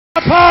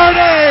the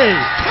party!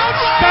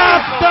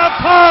 Stop the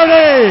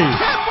party!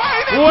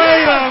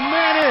 Wait a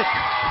minute!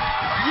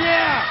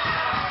 Yeah!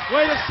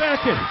 Wait a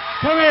second.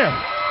 Come here.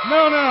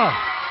 No.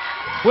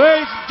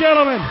 Ladies and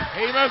gentlemen.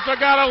 He must have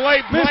got a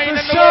late plane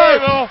into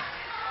Sharp, Louisville.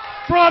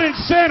 front and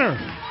center.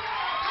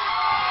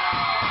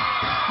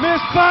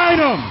 Miss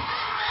Bynum,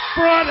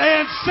 front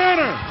and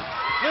center.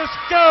 Let's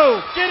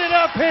go. Get it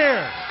up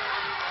here.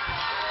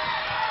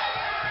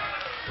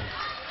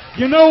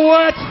 You know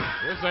what?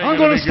 I'm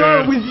going to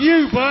start with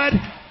you, bud.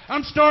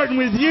 I'm starting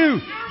with you.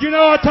 You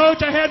know I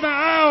told you I had my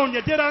eye on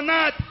you. Did I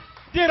not?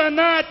 Did I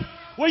not?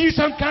 Were you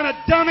some kind of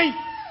dummy?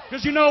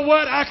 Because you know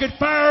what? I could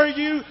fire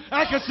you.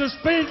 I could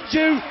suspend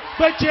you.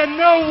 But you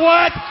know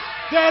what?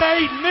 That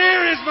ain't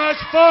near as much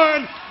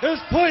fun as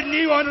putting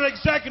you under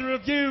executive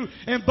review.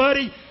 And,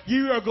 buddy,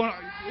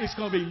 it's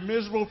going to be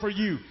miserable for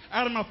you.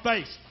 Out of my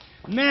face.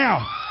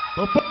 Now,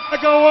 before I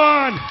go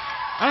on,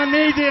 I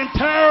need the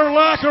entire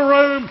locker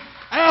room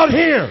out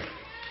here,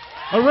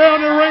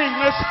 around the ring.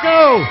 Let's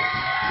go.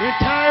 The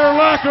entire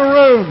locker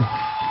room.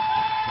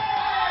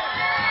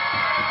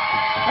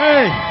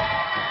 Hey,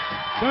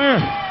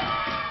 there.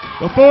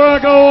 Before I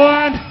go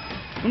on,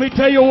 let me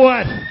tell you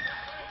what.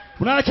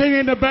 When I came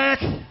in the back,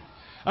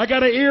 I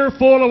got an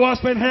earful of what's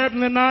been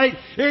happening tonight,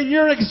 and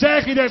you're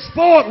exactly that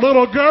spoiled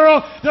little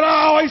girl that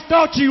I always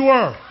thought you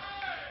were.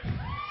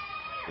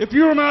 If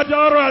you were my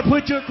daughter, I'd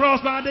put you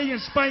across my knee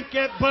and spank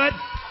that butt.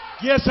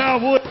 Yes, I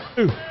would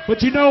too.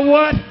 But you know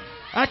what?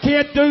 I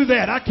can't do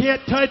that. I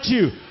can't touch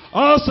you.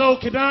 Also,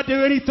 cannot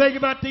do anything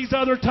about these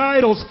other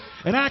titles,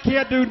 and I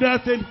can't do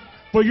nothing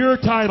for your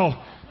title.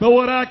 But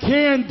what I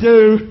can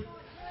do,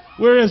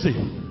 where is he?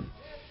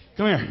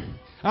 Come here.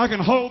 I can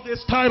hold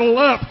this title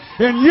up,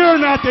 and you're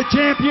not the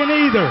champion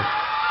either.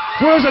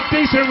 Where's a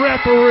decent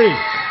referee?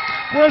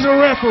 Where's a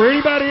referee?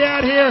 Anybody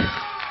out here?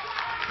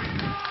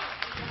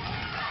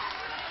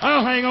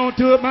 I'll hang on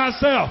to it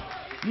myself.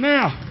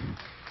 Now,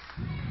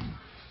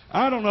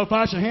 I don't know if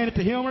I should hand it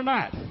to him or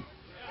not.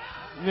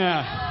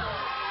 Nah.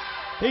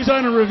 He's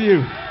under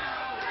review.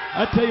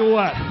 I tell you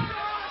what.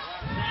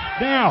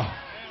 Now,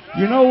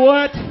 you know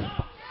what?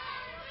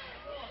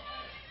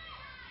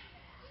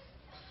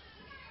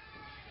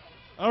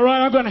 All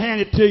right, I'm going to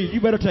hand it to you. You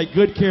better take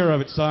good care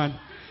of it, son.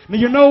 Now,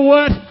 you know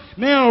what?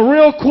 Now,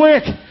 real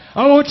quick,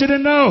 I want you to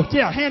know.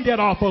 Yeah, hand that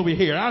off over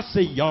here. I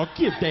see y'all.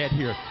 Give that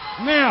here.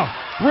 Now,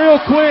 real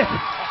quick,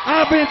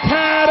 I've been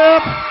tied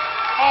up.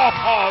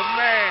 Oh,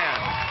 man.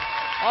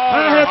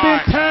 I have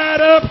been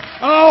tied up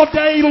all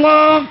day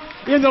long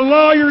in the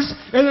lawyers,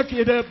 in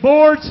the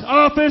board's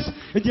office.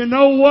 And you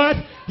know what?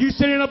 You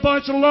send in a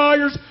bunch of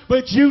lawyers,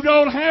 but you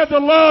don't have the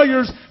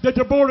lawyers that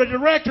the board of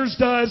directors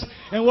does.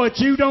 And what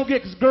you don't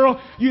get, because,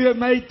 girl, you have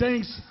made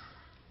things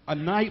a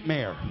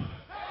nightmare.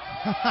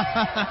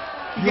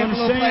 You get a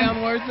little play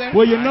on words there?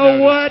 Well, you know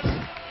what?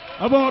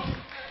 I want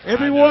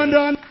everyone to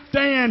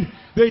understand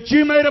that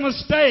you made a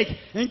mistake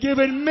in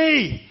giving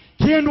me,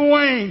 Ken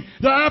Wayne,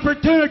 the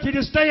opportunity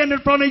to stand in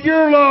front of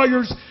your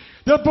lawyers,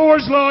 the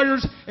board's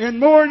lawyers, and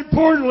more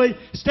importantly,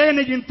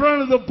 standing in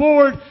front of the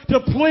board to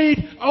plead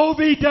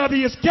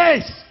OVW's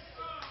case.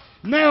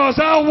 Now, as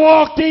I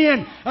walked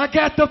in, I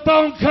got the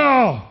phone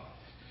call.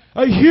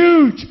 A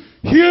huge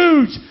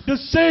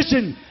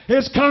decision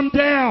has come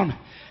down.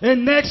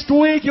 And next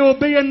week it will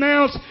be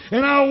announced,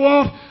 and I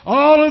want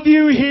all of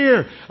you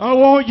here. I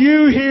want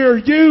you here,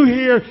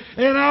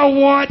 and I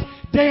want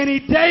Danny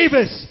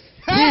Davis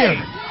here.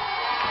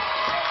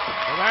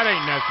 Well, that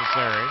ain't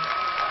necessary.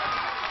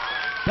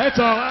 That's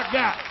all I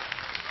got.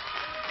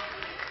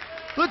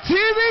 The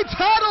TV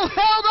title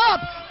held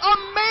up. A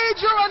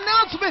major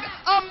announcement,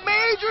 a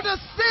major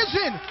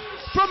decision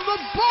from the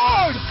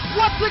board.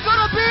 What's it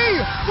going to be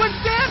when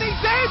Danny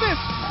Davis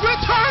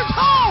returns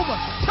home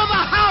to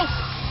the house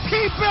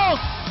he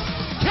built?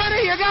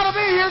 Kenny, you got to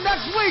be here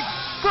next week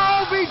for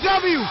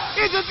OVW.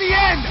 Is it the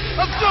end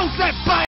of Joseph Biden?